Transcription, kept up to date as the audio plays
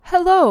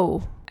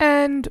Hello,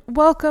 and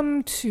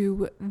welcome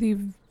to the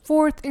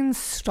fourth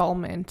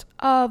installment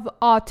of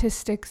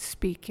Autistic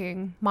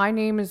Speaking. My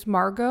name is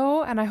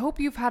Margot, and I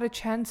hope you've had a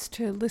chance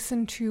to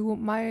listen to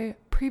my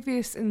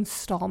previous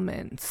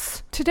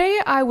installments. Today,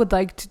 I would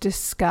like to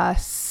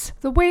discuss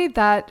the way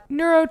that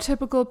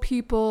neurotypical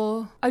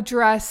people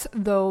address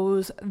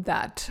those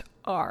that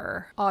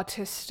are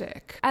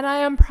autistic. And I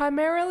am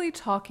primarily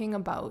talking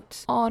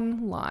about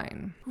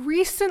online.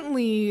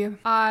 Recently,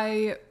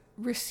 I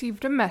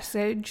received a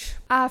message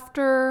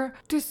after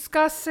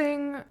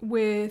discussing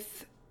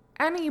with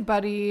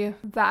anybody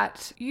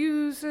that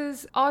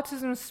uses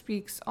Autism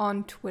Speaks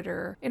on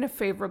Twitter in a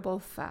favorable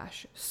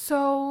fashion.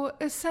 So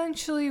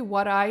essentially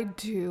what I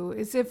do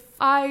is if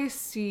I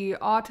see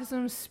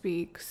Autism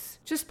Speaks,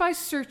 just by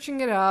searching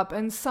it up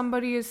and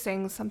somebody is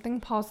saying something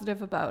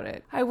positive about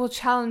it, I will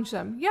challenge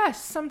them.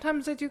 Yes,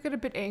 sometimes I do get a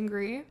bit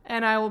angry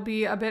and I will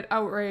be a bit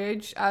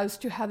outraged as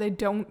to how they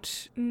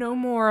don't know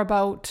more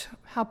about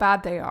how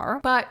bad they are,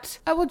 but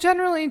I will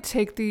generally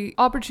take the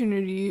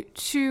opportunity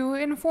to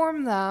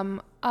inform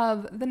them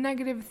of the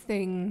negative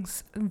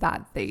things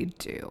that they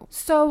do.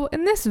 So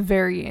in this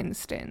very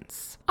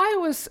instance, I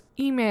was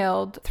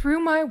emailed through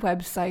my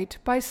website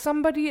by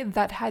somebody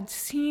that had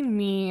seen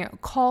me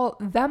call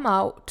them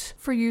out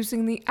for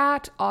using the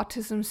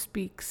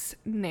 @AutismSpeaks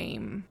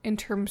name in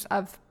terms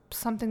of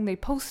something they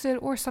posted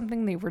or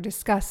something they were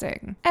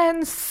discussing.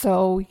 And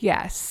so,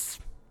 yes,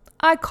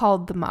 I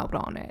called them out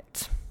on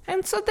it.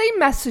 And so they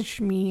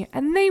messaged me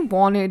and they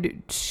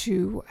wanted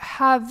to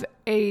have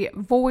a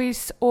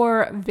voice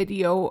or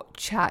video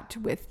chat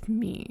with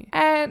me.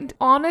 And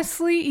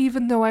honestly,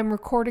 even though I'm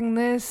recording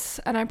this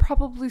and I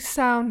probably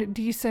sound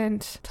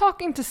decent,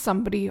 talking to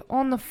somebody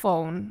on the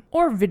phone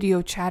or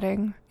video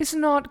chatting is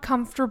not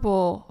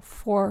comfortable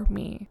for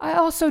me. I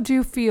also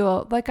do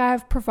feel like I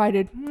have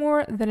provided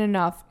more than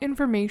enough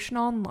information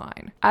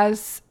online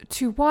as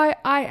to why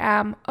I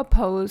am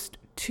opposed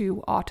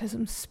to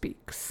Autism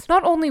Speaks.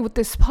 Not only with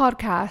this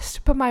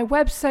podcast, but my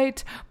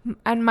website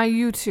and my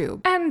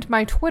YouTube and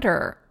my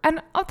Twitter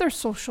and other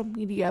social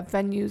media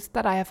venues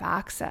that I have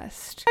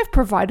accessed. I've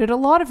provided a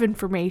lot of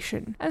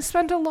information and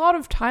spent a lot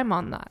of time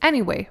on that.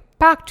 Anyway,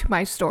 back to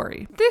my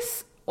story.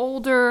 This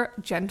older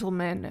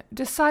gentleman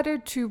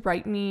decided to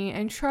write me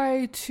and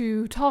try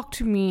to talk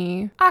to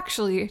me,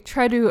 actually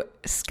try to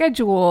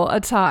schedule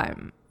a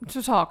time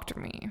to talk to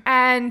me.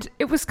 And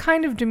it was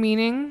kind of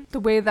demeaning, the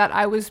way that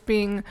I was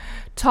being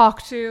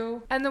talked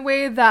to and the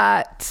way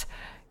that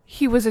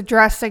he was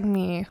addressing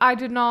me. I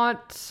did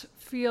not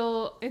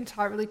feel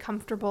entirely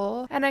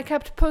comfortable, and I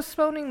kept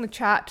postponing the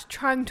chat,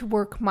 trying to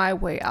work my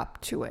way up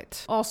to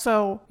it.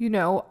 Also,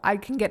 I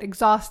can get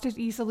exhausted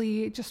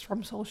easily just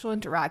from social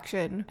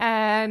interaction,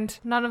 and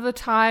none of the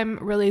time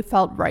really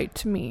felt right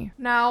to me.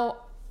 Now,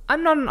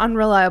 I'm not an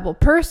unreliable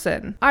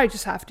person. I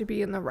just have to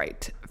be in the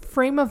right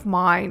frame of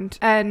mind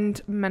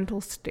and mental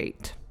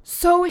state.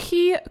 So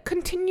he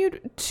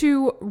continued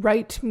to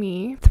write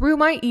me through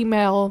my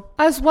email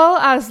as well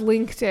as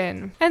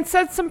LinkedIn and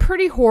said some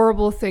pretty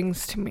horrible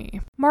things to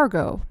me.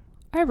 Margot,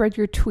 I read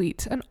your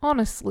tweet and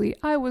honestly,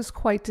 I was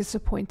quite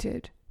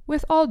disappointed.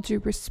 With all due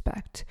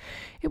respect,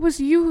 it was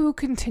you who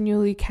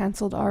continually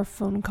canceled our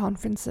phone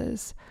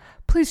conferences.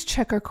 Please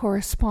check our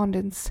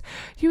correspondence.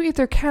 You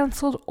either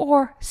canceled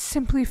or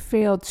simply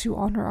failed to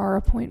honor our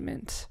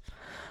appointment.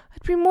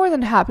 I'd be more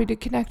than happy to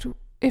connect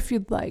if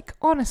you'd like.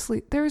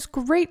 Honestly, there is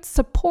great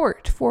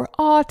support for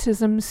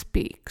Autism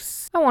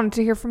Speaks. I wanted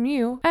to hear from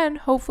you and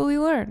hopefully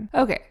learn.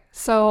 Okay,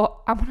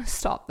 so I'm gonna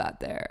stop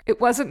that there.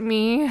 It wasn't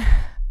me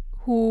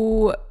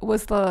who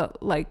was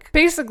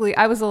basically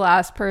I was the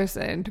last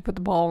person to put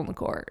the ball in the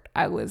court.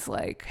 I was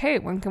like, hey,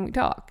 when can we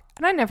talk?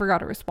 And I never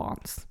got a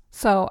response.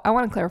 So I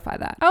want to clarify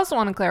that. I also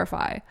want to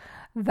clarify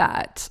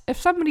that if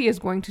somebody is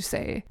going to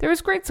say there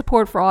is great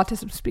support for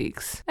Autism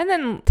Speaks and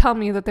then tell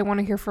me that they want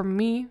to hear from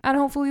me and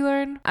hopefully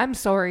learn, I'm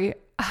sorry.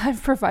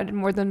 I've provided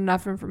more than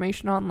enough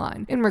information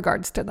online in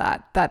regards to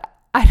that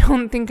I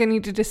don't think I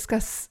need to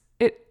discuss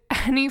it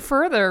any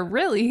further,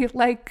 really.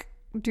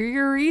 Do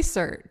your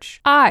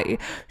research. I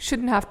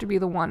shouldn't have to be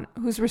the one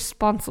who's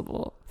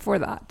responsible for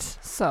that.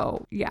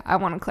 So yeah, I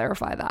want to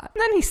clarify that. And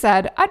then he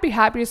said, I'd be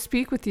happy to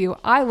speak with you.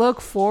 I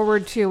look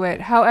forward to it.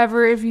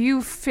 However, if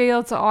you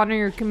fail to honor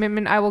your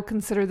commitment, I will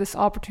consider this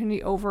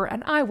opportunity over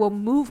and I will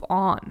move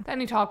on. Then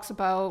he talks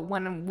about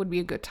when would be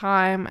a good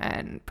time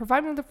and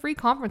provide me with a free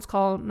conference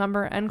call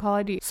number and call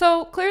ID.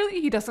 So clearly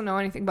he doesn't know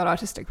anything about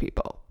autistic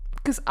people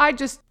because I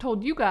just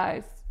told you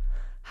guys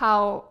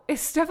how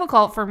it's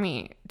difficult for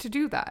me to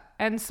do that.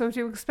 And so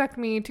to expect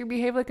me to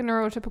behave like a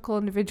neurotypical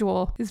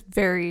individual is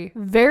very,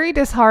 very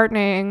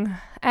disheartening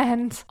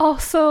and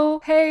also,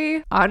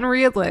 hey,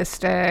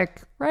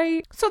 unrealistic,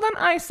 right? So then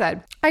I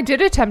said, I did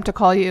attempt to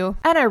call you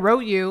and I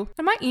wrote you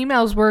and my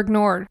emails were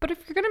ignored. But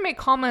if you're going to make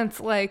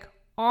comments like,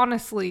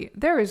 honestly,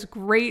 there is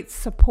great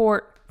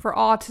support for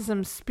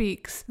Autism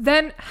Speaks,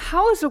 then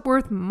how is it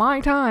worth my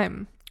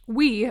time?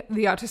 We,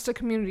 the autistic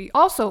community,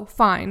 also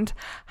find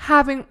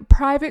having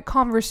private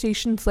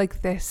conversations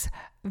like this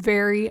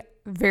very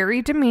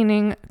very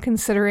demeaning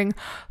considering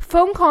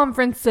phone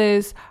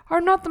conferences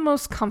are not the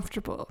most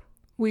comfortable.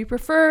 We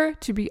prefer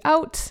to be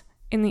out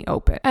in the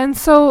open. And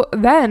so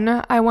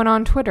then I went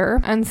on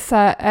Twitter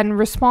and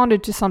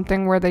responded to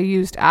something where they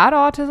used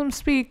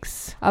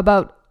 @AutismSpeaks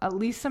about a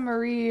Lisa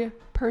Marie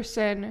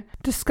person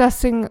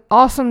discussing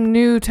awesome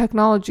new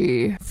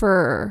technology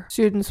for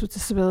students with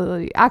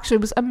disability. Actually,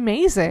 it was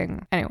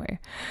amazing. Anyway,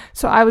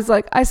 so I was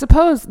like, I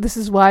suppose this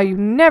is why you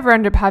never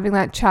end up having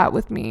that chat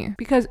with me,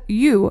 because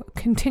you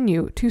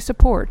continue to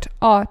support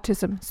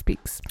Autism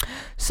Speaks.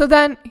 So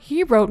then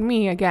he wrote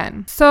me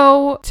again.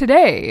 So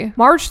today,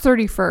 March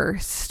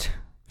 31st,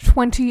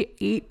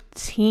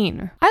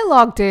 2018, I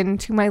logged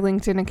into my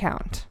LinkedIn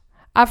account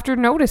after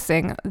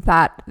noticing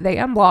that they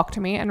unblocked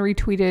me and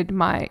retweeted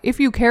my "If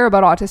you care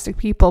about autistic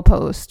people"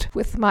 post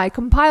with my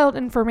compiled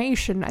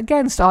information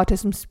against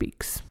Autism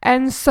Speaks.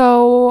 And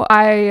so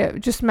I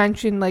just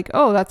mentioned like,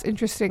 oh, that's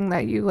interesting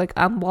that you like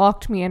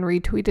unblocked me and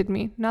retweeted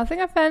me. Nothing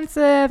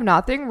offensive,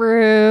 nothing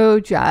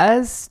rude,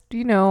 just,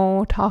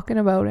 talking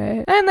about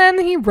it. And then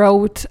he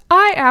wrote,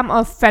 "I am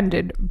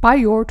offended by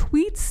your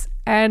tweets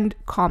and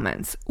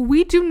comments.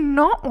 We do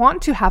not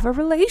want to have a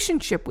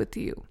relationship with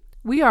you.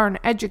 We are an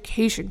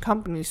education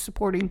company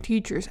supporting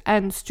teachers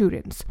and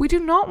students. We do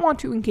not want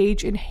to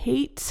engage in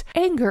hate,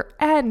 anger,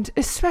 and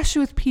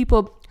especially with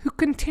people who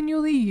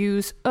continually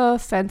use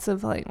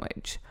offensive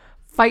language.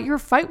 Fight your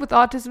fight with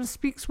Autism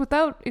Speaks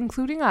without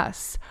including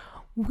us.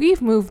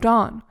 We've moved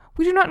on.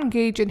 We do not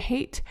engage in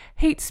hate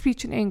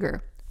speech, and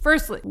anger."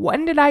 Firstly,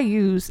 when did I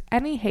use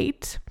any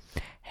hate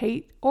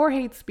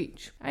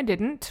speech? I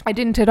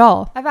didn't at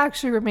all. I've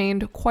actually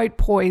remained quite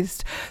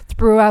poised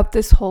throughout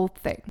this whole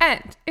thing.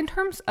 And in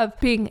terms of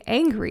being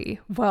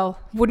angry, well,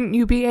 wouldn't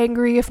you be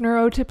angry if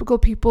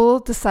neurotypical people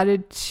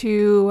decided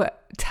to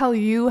tell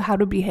you how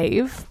to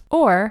behave?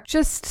 Or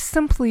just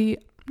simply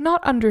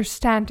not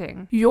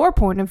understanding your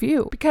point of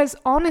view? Because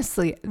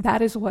honestly,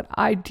 that is what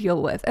I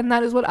deal with, and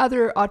that is what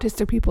other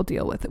autistic people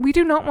deal with. We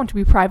do not want to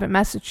be private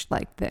messaged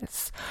like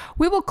this.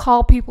 We will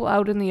call people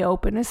out in the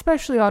open,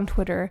 especially on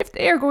Twitter, if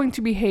they are going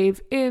to behave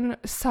in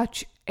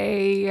such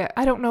a,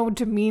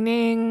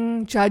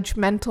 demeaning,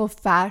 judgmental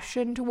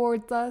fashion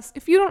towards us.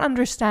 If you don't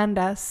understand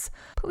us,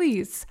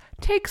 please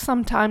take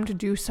some time to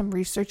do some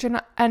research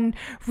and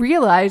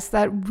realize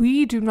that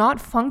we do not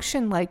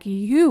function like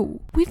you.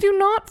 We do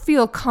not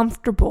feel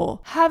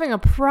comfortable having a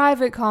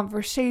private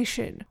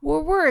conversation where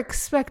we're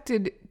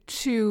expected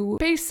to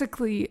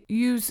basically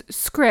use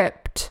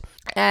script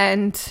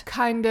and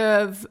kind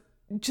of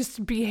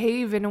just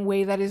behave in a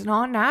way that is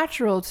not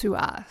natural to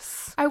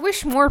us. I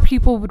wish more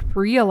people would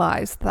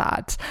realize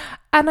that,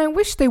 and I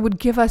wish they would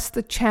give us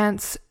the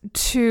chance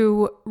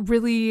to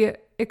really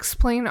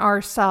explain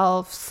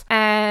ourselves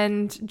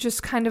and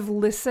just kind of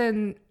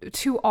listen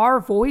to our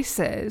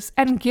voices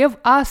and give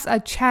us a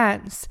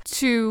chance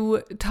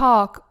to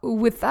talk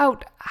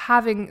without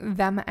having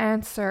them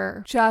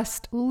answer.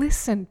 Just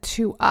listen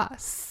to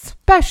us.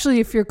 Especially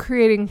if you're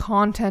creating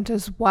content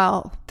as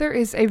well. There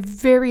is a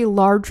very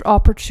large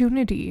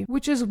opportunity,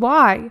 which is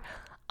why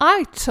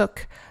I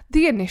took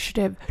the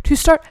initiative to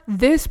start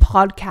this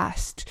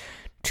podcast,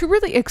 to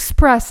really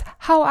express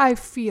how I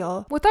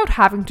feel without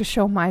having to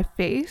show my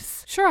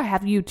face. Sure, I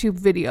have YouTube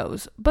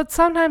videos, but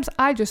sometimes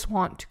I just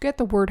want to get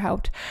the word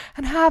out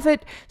and have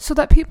it so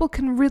that people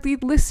can really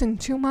listen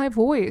to my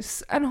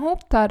voice and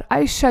hope that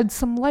I shed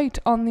some light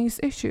on these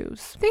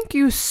issues. Thank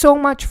you so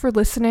much for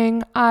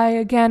listening. I,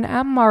 again,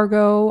 am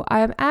Margot. I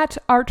am at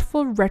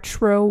Artful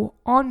Retro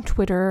on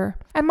Twitter,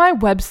 and my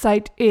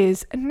website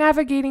is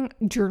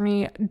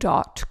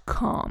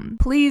navigatingjourney.com.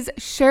 Please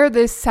share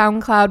this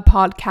SoundCloud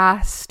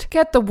podcast,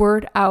 get the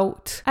word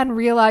out, and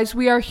realize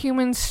we are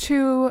humans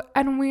too,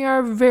 and we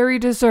are very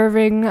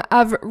deserving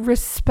of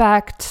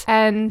respect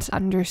and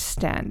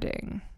understanding.